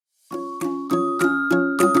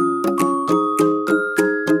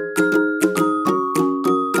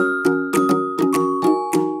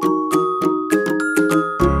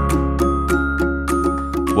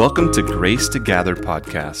Welcome to Grace to Gather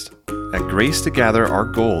podcast. At Grace to Gather, our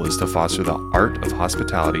goal is to foster the art of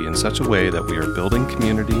hospitality in such a way that we are building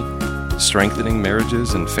community, strengthening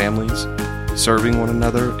marriages and families, serving one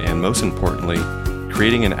another, and most importantly,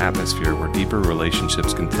 creating an atmosphere where deeper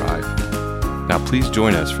relationships can thrive. Now please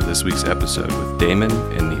join us for this week's episode with Damon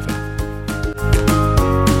and Neva.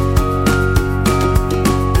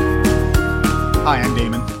 Hi, I'm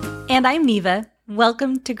Damon. And I'm Neva.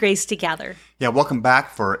 Welcome to Grace to Gather. Yeah, welcome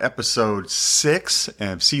back for episode 6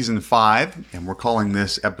 of season 5, and we're calling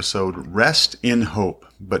this episode Rest in Hope.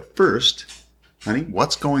 But first, honey,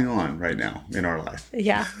 what's going on right now in our life?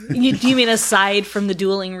 Yeah. Do you mean aside from the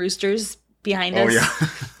dueling roosters behind us? Oh, yeah.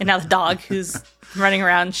 And now the dog who's running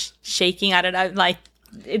around shaking. I don't know. Like,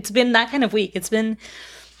 it's been that kind of week. It's been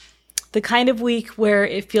the kind of week where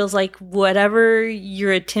it feels like whatever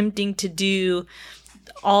you're attempting to do,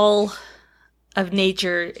 all of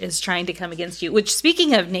nature is trying to come against you. Which,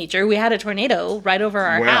 speaking of nature, we had a tornado right over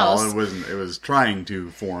our house. Well, it was trying to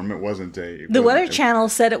form. It wasn't a... The Weather Channel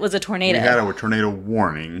said it was a tornado. We had a tornado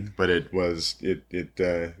warning, but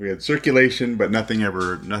we had circulation, but nothing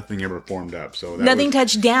ever formed up. So nothing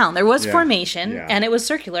touched down. There was Yeah, formation, yeah. and it was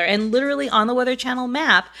circular. And literally on the Weather Channel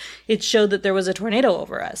map, it showed that there was a tornado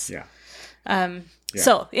over us. Yeah. Yeah.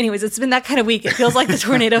 So, anyways, it's been that kind of week. It feels like the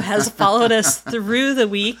tornado has followed us through the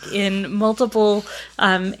week in multiple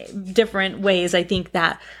different ways. I think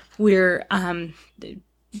that we're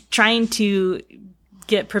trying to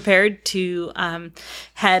get prepared to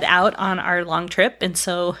head out on our long trip. And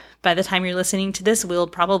so by the time you're listening to this, we'll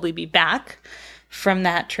probably be back from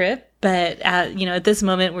that trip. But, at this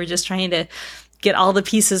moment, we're just trying to get all the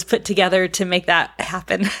pieces put together to make that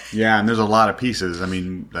happen. Yeah, and there's a lot of pieces. I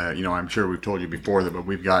mean, I'm sure we've told you before that, but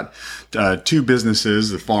we've got 2 businesses,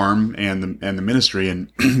 the farm and the ministry,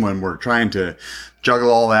 and when we're trying to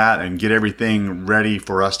juggle all that and get everything ready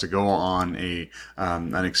for us to go on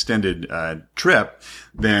an extended trip,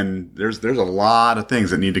 then there's a lot of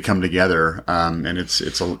things that need to come together, and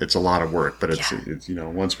it's a lot of work. But it's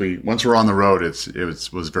once we're on the road, it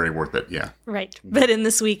was very worth it. Yeah. Right. But in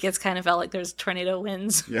this week, it's kind of felt like there's tornado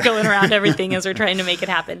winds going around everything as we're trying to make it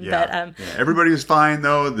happen. Yeah. But everybody was fine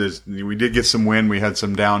though. We did get some wind. We had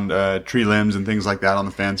some downed tree limbs and things like that on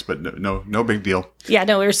the fence, but no big deal. Yeah,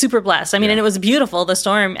 no, we were super blessed. I mean, and it was beautiful. The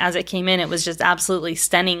storm, as it came in, it was just absolutely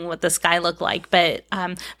stunning what the sky looked like. But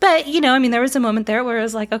there was a moment there where it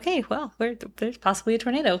was like, okay, well, there's possibly a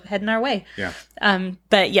tornado heading our way. Yeah.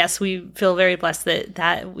 But yes, we feel very blessed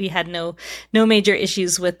that we had no major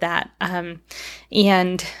issues with that.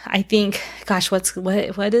 And I think, gosh, what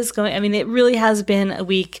is going? I mean, it really has been a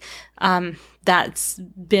week that's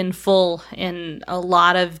been full in a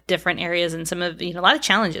lot of different areas and some of, a lot of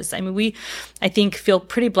challenges. I mean, I think feel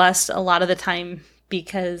pretty blessed a lot of the time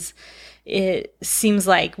because it seems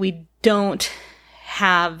like we don't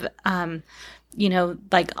have,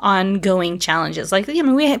 like ongoing challenges. Like,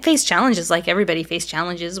 we face challenges like everybody face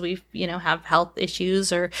challenges. We, have health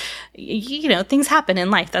issues or, things happen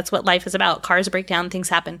in life. That's what life is about. Cars break down, things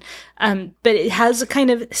happen. But it has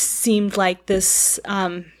kind of seemed like this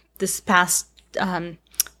past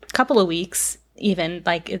couple of weeks, even,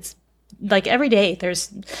 like it's like every day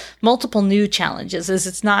there's multiple new challenges.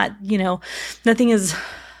 It's not, nothing is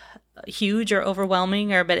huge or overwhelming,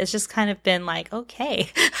 but it's just kind of been like, okay,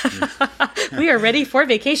 we are ready for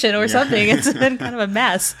vacation or something. It's been kind of a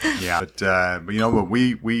mess. Yeah, but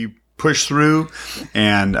we push through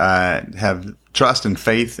and have trust and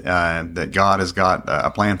faith that God has got a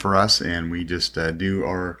plan for us, and we just do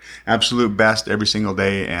our absolute best every single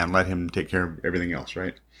day and let Him take care of everything else,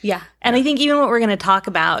 right? Yeah. And I think even what we're going to talk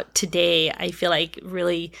about today, I feel like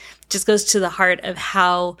really just goes to the heart of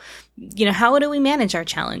how do we manage our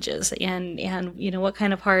challenges and what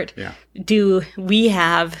kind of heart do we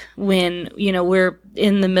have when, we're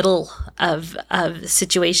in the middle of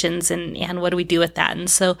situations and what do we do with that? And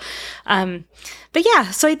so,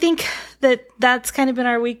 so I think that's kind of been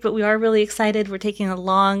our week, but we are really excited. We're taking a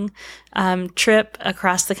long trip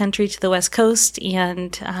across the country to the West Coast,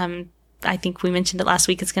 and I think we mentioned it last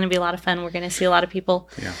week. It's going to be a lot of fun. We're going to see a lot of people.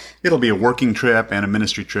 Yeah, it'll be a working trip and a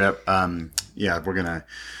ministry trip. We're going to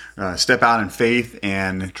step out in faith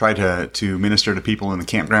and try to minister to people in the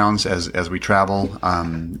campgrounds as we travel,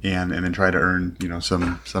 and then try to earn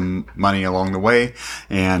some money along the way,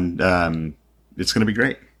 and it's going to be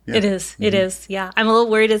great. Yeah. It is. Mm-hmm. It is. Yeah, I'm a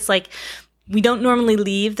little worried. It's like, we don't normally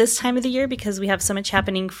leave this time of the year because we have so much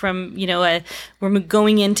happening from, we're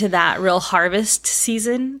going into that real harvest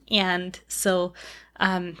season. And so,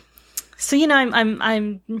 I'm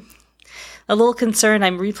a little concerned.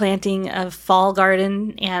 I'm replanting a fall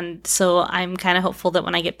garden, and so I'm kind of hopeful that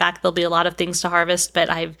when I get back, there'll be a lot of things to harvest. But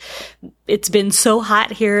it's been so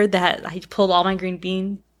hot here that I pulled all my green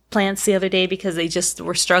bean plants the other day because they just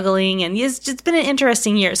were struggling, and it's been an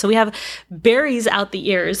interesting year. So we have berries out the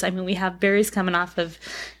ears. I mean, we have berries coming off of,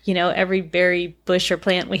 every berry bush or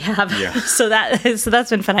plant we have. Yeah. so that's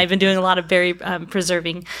been fun. I've been doing a lot of berry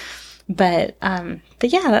preserving, but yeah,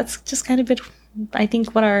 that's just kind of been, I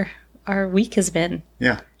think, what our week has been.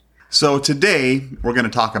 Yeah. So today we're going to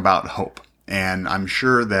talk about hope, and I'm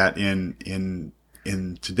sure that in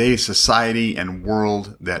today's society and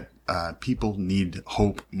world that people need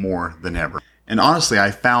hope more than ever. And honestly,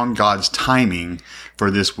 I found God's timing for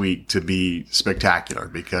this week to be spectacular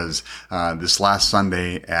because this last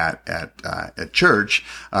Sunday at church,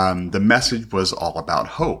 the message was all about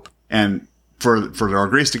hope. And for our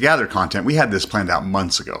Grace to Gather content, we had this planned out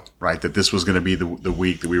months ago, right? That this was going to be the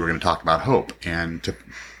week that we were going to talk about hope, and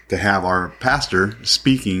to have our pastor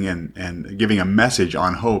speaking and giving a message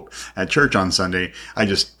on hope at church on Sunday, I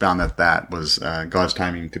just found that was God's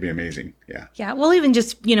timing to be amazing. Yeah. Yeah. Well, even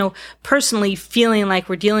just, personally feeling like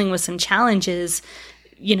we're dealing with some challenges,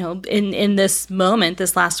 in this moment,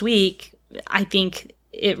 this last week, I think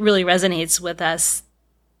it really resonates with us.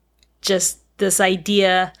 Just this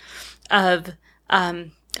idea of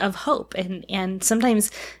hope. And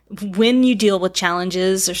sometimes when you deal with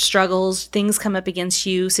challenges or struggles, things come up against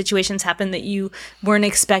you, situations happen that you weren't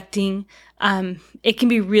expecting. It can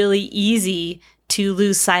be really easy to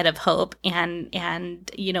lose sight of hope. And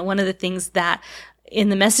one of the things that in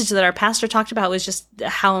the message that our pastor talked about was just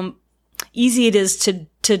how easy it is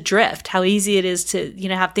to drift, how easy it is to,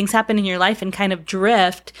 have things happen in your life and kind of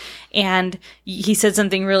drift. And he said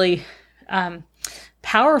something really,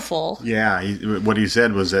 powerful. Yeah, what he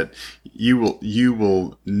said was that you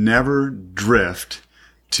will never drift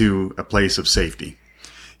to a place of safety.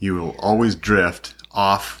 You will always drift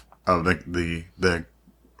off of the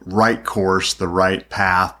right course, the right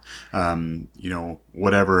path.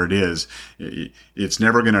 Whatever it is, you're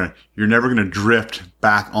never gonna drift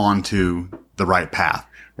back onto the right path,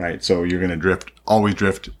 right? So you're gonna always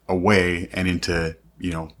drift away and into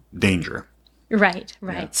danger. Right.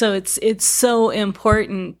 Yeah. So it's so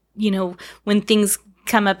important, when things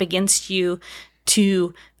come up against you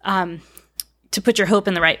to put your hope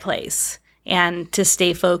in the right place and to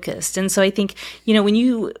stay focused. And so I think,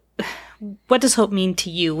 what does hope mean to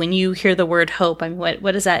you when you hear the word hope? I mean,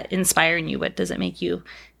 what does that inspire in you? What does it make you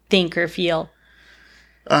think or feel?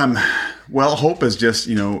 Well, hope is just,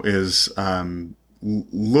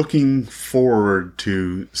 looking forward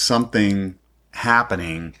to something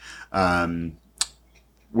happening,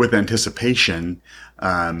 with anticipation,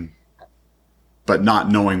 but not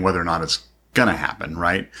knowing whether or not it's gonna happen,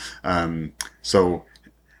 right? So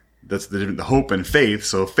that's the hope and faith.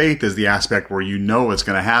 So faith is the aspect where it's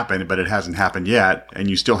gonna happen, but it hasn't happened yet, and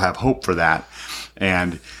you still have hope for that.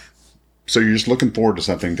 And so you're just looking forward to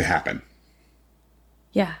something to happen.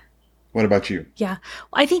 Yeah. What about you? Yeah.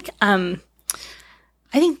 Well, I think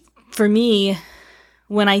for me,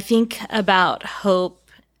 when I think about hope,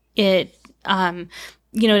 it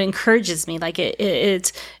it encourages me. Like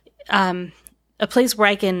it's a place where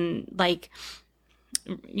I can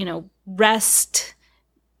rest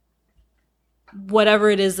whatever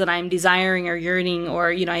it is that I'm desiring or yearning,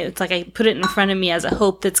 or, it's like I put it in front of me as a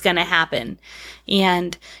hope that's going to happen.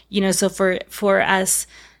 And, so for us,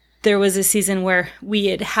 there was a season where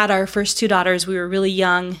we had our first two daughters. We were really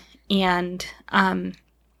young, and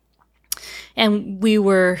we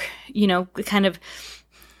were, kind of,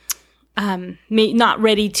 not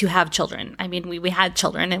ready to have children. I mean, we had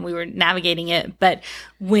children and we were navigating it, but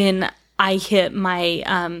when I hit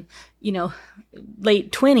my,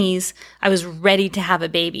 late 20s, I was ready to have a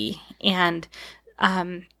baby. And,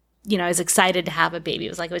 I was excited to have a baby.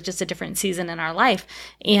 It was just a different season in our life.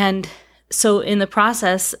 And so in the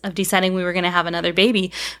process of deciding we were going to have another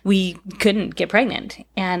baby, we couldn't get pregnant.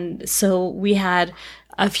 And so we had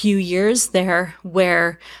a few years there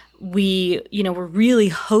where we, were really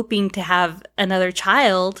hoping to have another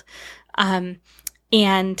child. And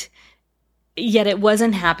yet it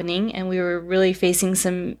wasn't happening. And we were really facing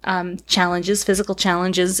some challenges, physical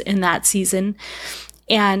challenges in that season.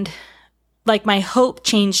 And my hope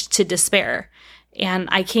changed to despair. And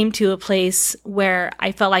I came to a place where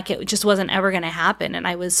I felt like it just wasn't ever going to happen. And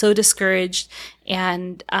I was so discouraged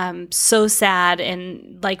and so sad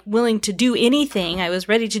and willing to do anything. I was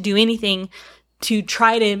ready to do anything to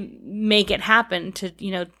try to make it happen, to,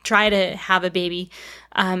 try to have a baby.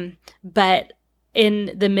 But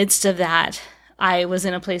in the midst of that, I was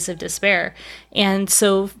in a place of despair. And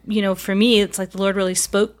so, for me, it's like the Lord really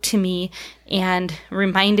spoke to me and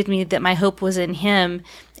reminded me that my hope was in him,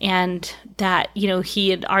 and that, he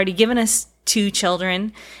had already given us 2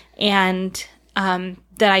 children, and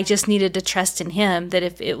that I just needed to trust in him, that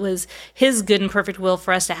if it was his good and perfect will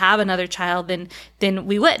for us to have another child, then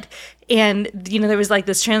we would. And, there was like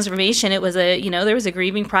this transformation. It was there was a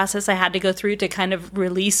grieving process I had to go through to kind of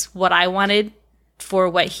release what I wanted for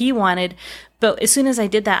what he wanted. But as soon as I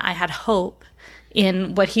did that, I had hope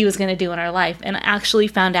in what he was going to do in our life. And I actually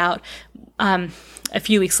found out a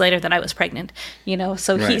few weeks later that I was pregnant,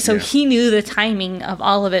 so he knew the timing of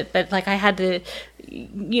all of it, but like I had to,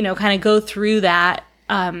 kind of go through that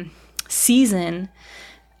season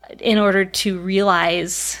in order to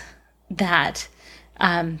realize that,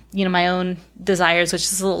 my own desires, which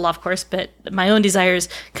is a little off course, but my own desires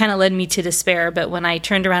kind of led me to despair. But when I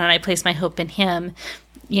turned around and I placed my hope in him,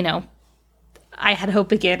 I had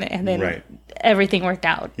hope again, and then everything worked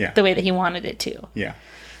out the way that he wanted it to. Yeah.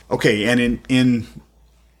 Okay. And in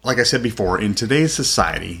like I said before, in today's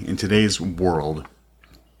society, in today's world,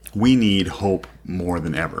 we need hope more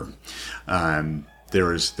than ever.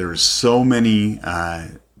 There's so many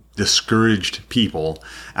discouraged people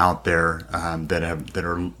out there that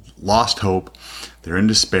are lost hope. They're in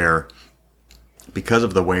despair because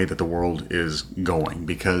of the way that the world is going.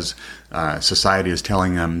 Because society is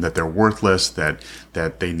telling them that they're worthless, that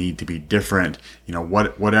they need to be different.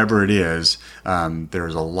 Whatever it is,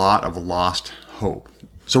 there's a lot of lost hope.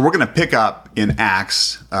 So we're going to pick up in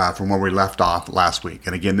Acts from where we left off last week.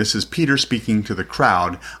 And again, this is Peter speaking to the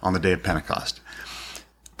crowd on the day of Pentecost.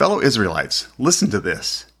 Fellow Israelites, listen to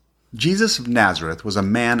this. Jesus of Nazareth was a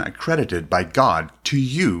man accredited by God to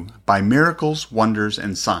you by miracles, wonders,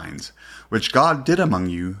 and signs, which God did among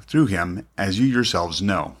you through him, as you yourselves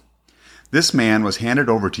know. This man was handed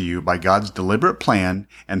over to you by God's deliberate plan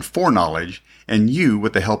and foreknowledge, and you,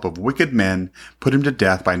 with the help of wicked men, put him to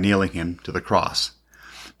death by nailing him to the cross.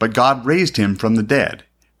 But God raised him from the dead,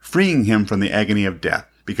 freeing him from the agony of death,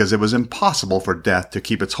 because it was impossible for death to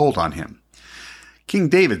keep its hold on him. King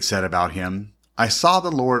David said about him, I saw the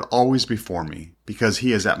Lord always before me, because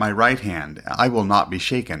he is at my right hand, I will not be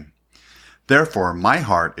shaken. Therefore my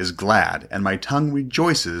heart is glad, and my tongue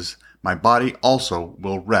rejoices, my body also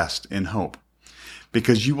will rest in hope.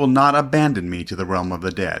 Because you will not abandon me to the realm of the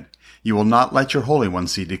dead. You will not let your Holy One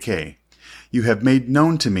see decay. You have made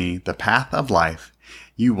known to me the path of life.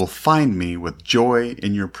 You will find me with joy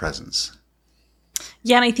in your presence.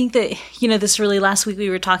 Yeah, and I think that, this really last week we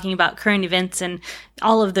were talking about current events and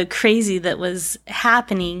all of the crazy that was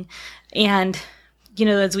happening. And,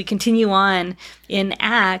 as we continue on in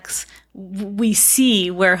Acts, we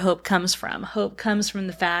see where hope comes from. Hope comes from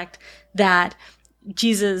the fact that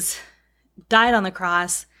Jesus died on the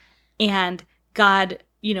cross and God,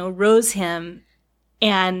 rose him.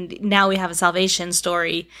 And now we have a salvation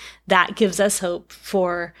story that gives us hope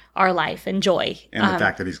for our life and joy. And the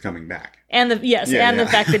fact that he's coming back. And the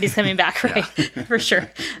fact that he's coming back, right? For sure.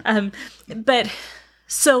 But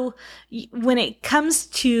so when it comes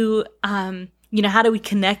to, how do we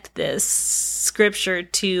connect this scripture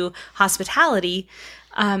to hospitality?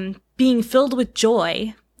 Being filled with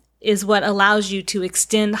joy is what allows you to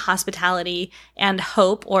extend hospitality and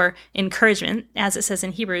hope or encouragement, as it says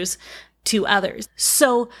in Hebrews, to others.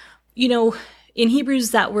 So, in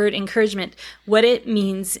Hebrews, that word encouragement, what it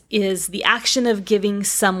means is the action of giving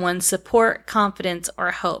someone support, confidence,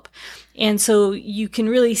 or hope. And so you can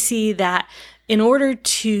really see that in order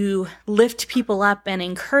to lift people up and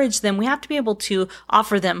encourage them, we have to be able to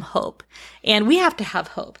offer them hope. And we have to have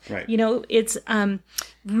hope. Right. It's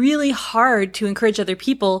really hard to encourage other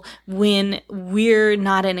people when we're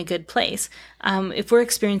not in a good place. If we're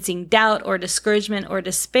experiencing doubt or discouragement or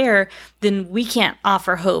despair, then we can't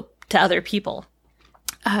offer hope to other people.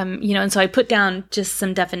 And so I put down just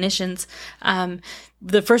some definitions.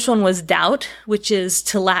 The first one was doubt, which is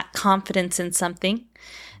to lack confidence in something.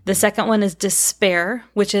 The second one is despair,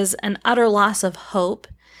 which is an utter loss of hope.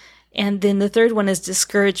 And then the third one is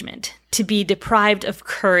discouragement, to be deprived of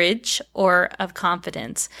courage or of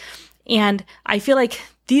confidence. And I feel like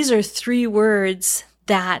these are 3 words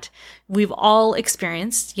that we've all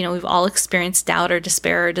experienced. We've all experienced doubt or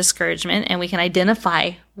despair or discouragement, and we can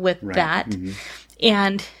identify with that. Mm-hmm.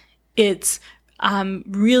 And it's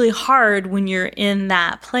really hard when you're in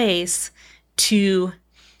that place to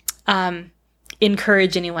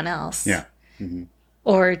encourage anyone else. Yeah. Mm-hmm.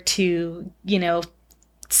 Or to,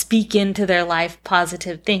 speak into their life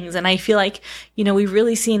positive things. And I feel like, we've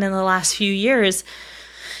really seen in the last few years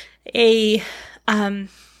in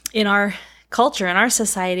our culture, in our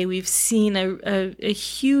society, we've seen a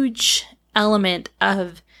huge element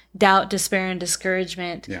of doubt, despair, and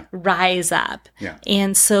discouragement rise up. Yeah.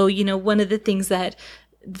 And so, one of the things that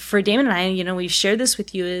for Damon and I, we've shared this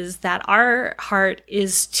with you, is that our heart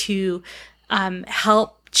is to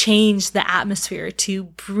help change the atmosphere, to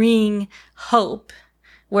bring hope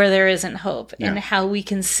where there isn't hope, and how we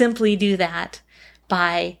can simply do that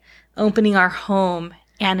by opening our home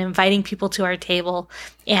and inviting people to our table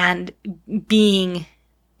and being,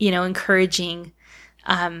 encouraging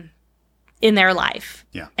in their life.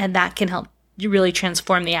 Yeah. And that can help you really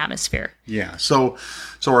transform the atmosphere. Yeah. So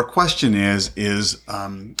our question is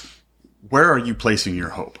where are you placing your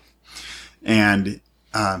hope? And,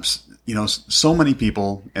 so many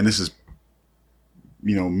people, and this is,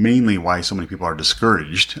 mainly why so many people are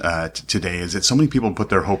discouraged today, is that so many people put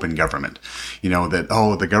their hope in government.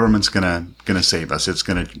 That the government's gonna save us. It's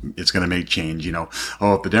gonna make change.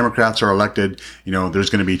 If the Democrats are elected, there's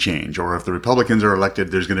gonna be change. Or if the Republicans are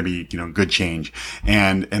elected, there's gonna be good change.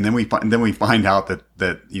 And then we find out that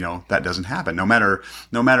that doesn't happen. No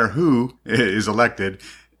matter who is elected,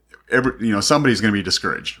 somebody's gonna be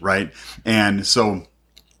discouraged, right? And so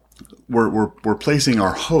we're placing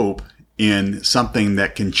our hope in something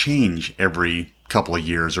that can change every couple of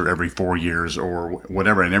years or every 4 years or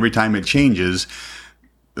whatever. And every time it changes,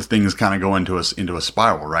 the things kind of go into a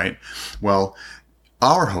spiral, right? Well,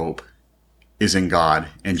 our hope is in God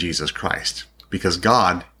and Jesus Christ, because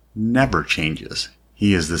God never changes.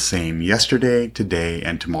 He is the same yesterday, today,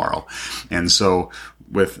 and tomorrow. And so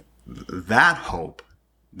with that hope,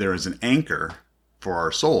 there is an anchor for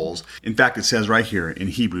our souls. In fact, it says right here in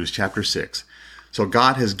Hebrews chapter 6, so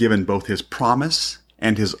God has given both his promise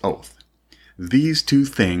and his oath. These two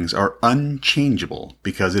things are unchangeable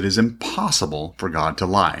because it is impossible for God to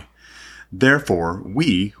lie. Therefore,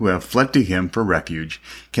 we who have fled to him for refuge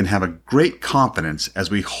can have a great confidence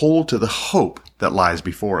as we hold to the hope that lies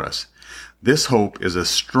before us. This hope is a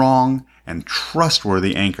strong and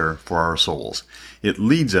trustworthy anchor for our souls. It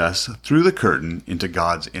leads us through the curtain into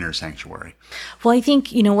God's inner sanctuary. Well, I think,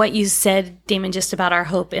 what you said, Damon, just about our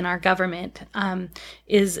hope in our government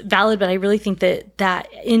is valid, but I really think that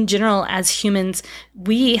in general, as humans,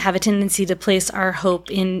 we have a tendency to place our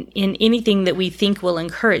hope in anything that we think will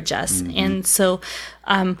encourage us. Mm-hmm. And so,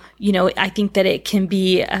 I think that it can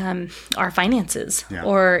be our finances,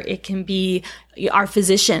 or it can be our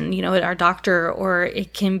physician, our doctor, or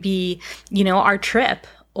it can be, our trip.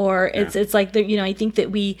 Or it's like, I think that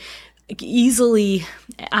we easily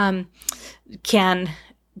can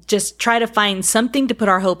just try to find something to put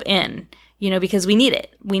our hope in, because we need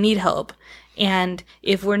it. We need hope. And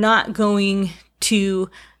if we're not going to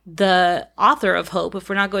the author of hope, if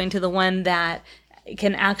we're not going to the one that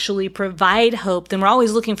can actually provide hope, then we're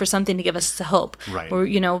always looking for something to give us the hope. Right. Or,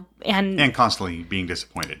 and constantly being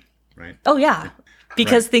disappointed, right? Oh, yeah.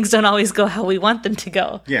 Because things don't always go how we want them to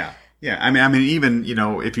go. Yeah. Yeah, I mean, even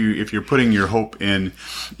if you're putting your hope in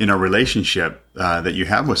a relationship that you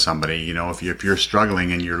have with somebody, if you're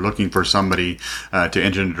struggling and you're looking for somebody to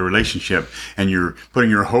enter into a relationship, and you're putting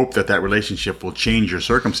your hope that relationship will change your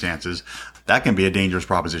circumstances, that can be a dangerous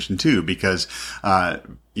proposition too, because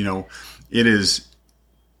it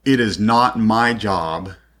is not my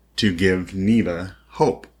job to give Neva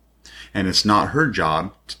hope, and it's not her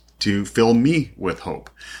job to fill me with hope.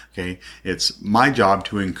 Okay, it's my job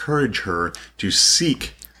to encourage her to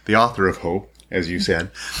seek the author of hope, as you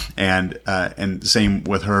said, and same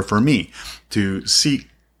with her for me, to seek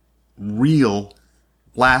real,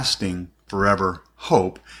 lasting, forever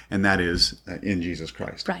hope, and that is in Jesus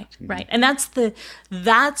Christ. Right, right, and that's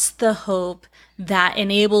the hope that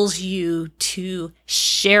enables you to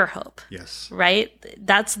share hope. Yes. Right?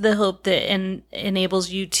 That's the hope that enables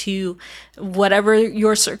you to, whatever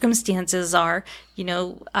your circumstances are,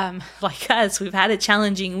 like us, we've had a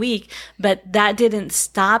challenging week, but that didn't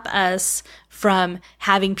stop us from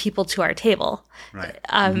having people to our table. Right.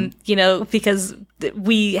 Because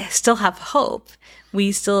we still have hope.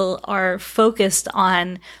 We still are focused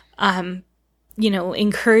on,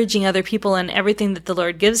 encouraging other people and everything that the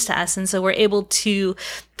Lord gives to us. And so we're able to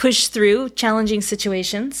push through challenging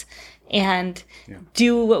situations and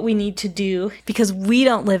do what we need to do, because we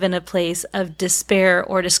don't live in a place of despair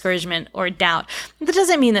or discouragement or doubt. That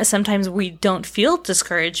doesn't mean that sometimes we don't feel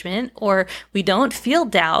discouragement or we don't feel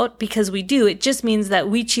doubt, because we do. It just means that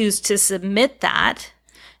we choose to submit that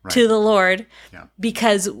to the Lord,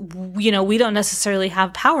 because, we don't necessarily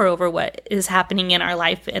have power over what is happening in our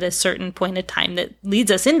life at a certain point in time that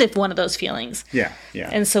leads us into one of those feelings. Yeah, yeah.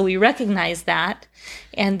 And so we recognize that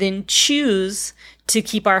and then choose to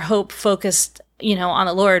keep our hope focused, on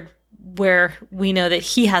the Lord, where we know that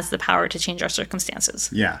he has the power to change our circumstances.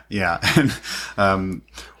 Yeah. And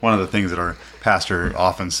one of the things that our pastor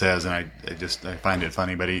often says, and I find it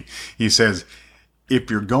funny, but he says, if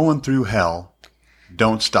you're going through hell,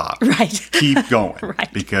 don't stop. Right. Keep going.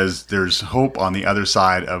 Right. Because there's hope on the other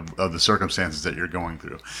side of the circumstances that you're going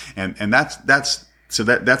through. And that's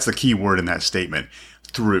the key word in that statement,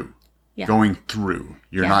 through. Yeah. Going through.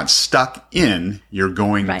 You're not stuck in, you're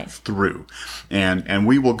going through. And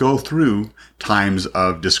we will go through times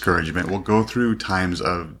of discouragement. We'll go through times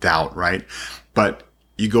of doubt, right? But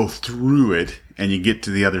you go through it and you get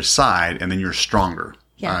to the other side and then you're stronger.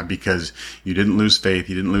 Yeah. Because you didn't lose faith,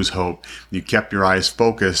 you didn't lose hope. You kept your eyes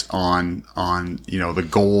focused on the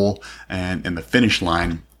goal and the finish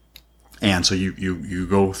line. And so you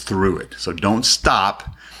go through it. So don't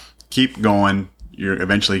stop. Keep going. You're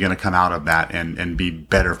eventually going to come out of that and be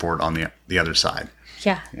better for it on the other side.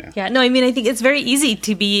 Yeah. No, I mean, I think it's very easy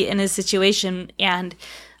to be in a situation and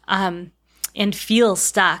feel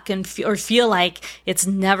stuck or feel like it's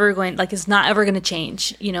never going, like it's not ever going to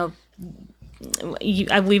change.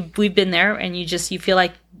 We've been there, and you feel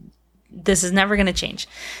like this is never going to change.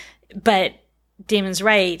 But Damon's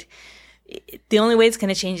right. The only way it's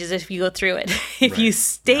going to change is if you go through it. If you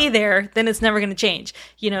stay there, then it's never going to change.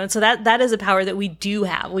 And so that is a power that we do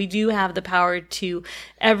have. We do have the power to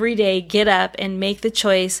every day get up and make the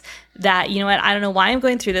choice that, you know what, I don't know why I'm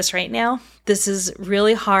going through this right now. This is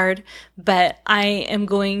really hard, but I am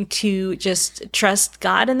going to just trust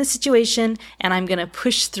God in the situation, and I'm going to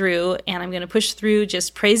push through, and I'm going to push through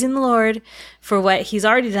just praising the Lord for what he's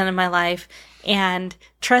already done in my life, and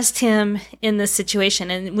trust him in this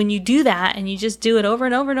situation. And when you do that and you just do it over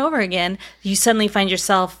and over and over again, you suddenly find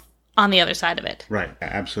yourself on the other side of it. Right.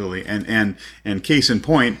 Absolutely. And case in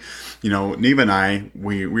point, Neva and I,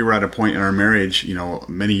 we were at a point in our marriage,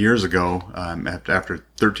 many years ago, after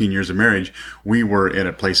 13 years of marriage, we were in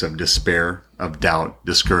a place of despair, of doubt,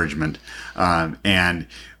 discouragement. And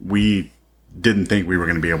we didn't think we were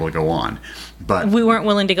going to be able to go on, but we weren't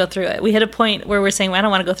willing to go through it. We hit a point where we're saying, well, I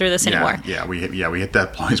don't want to go through this anymore. We hit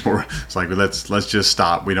that point where it's like, let's just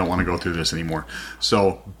stop. We don't want to go through this anymore.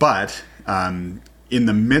 So, but in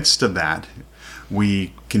the midst of that,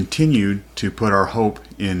 we continued to put our hope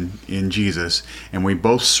in Jesus, and we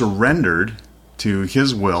both surrendered to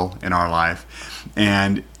his will in our life.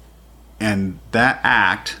 And that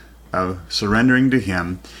act of surrendering to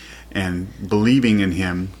him and believing in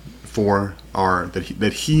him for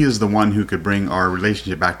that he is the one who could bring our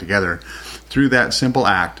relationship back together, through that simple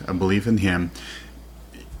act of belief in him,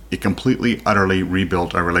 it completely, utterly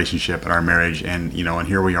rebuilt our relationship and our marriage. And and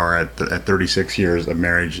here we are at 36 years of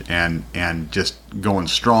marriage, and just going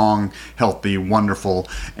strong, healthy, wonderful,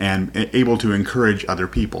 and able to encourage other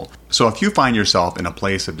people. So if you find yourself in a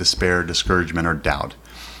place of despair, discouragement, or doubt,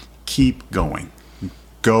 keep going.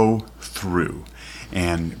 Go through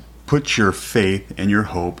and put your faith and your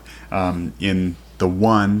hope in the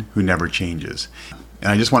one who never changes.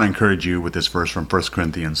 And I just want to encourage you with this verse from 1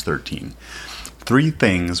 Corinthians 13. 3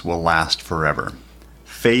 things will last forever: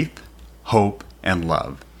 faith, hope, and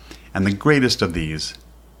love. And the greatest of these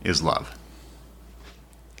is love.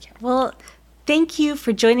 Well, thank you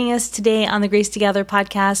for joining us today on the Grace Together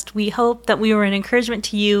podcast. We hope that we were an encouragement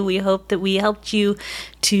to you. We hope that we helped you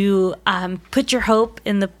to put your hope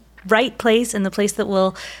in the right place, in the place that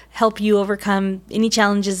will help you overcome any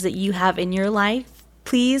challenges that you have in your life.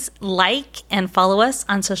 Please like and follow us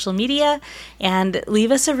on social media and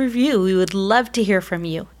leave us a review. We would love to hear from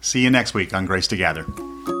you. See you next week on Grace Together.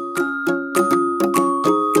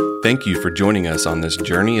 Thank you for joining us on this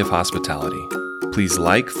journey of hospitality. Please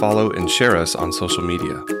like, follow, and share us on social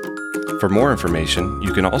media. For more information,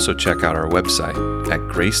 you can also check out our website at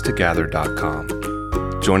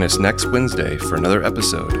gracetogather.com. Join us next Wednesday for another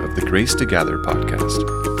episode of the Grace Together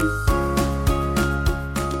podcast.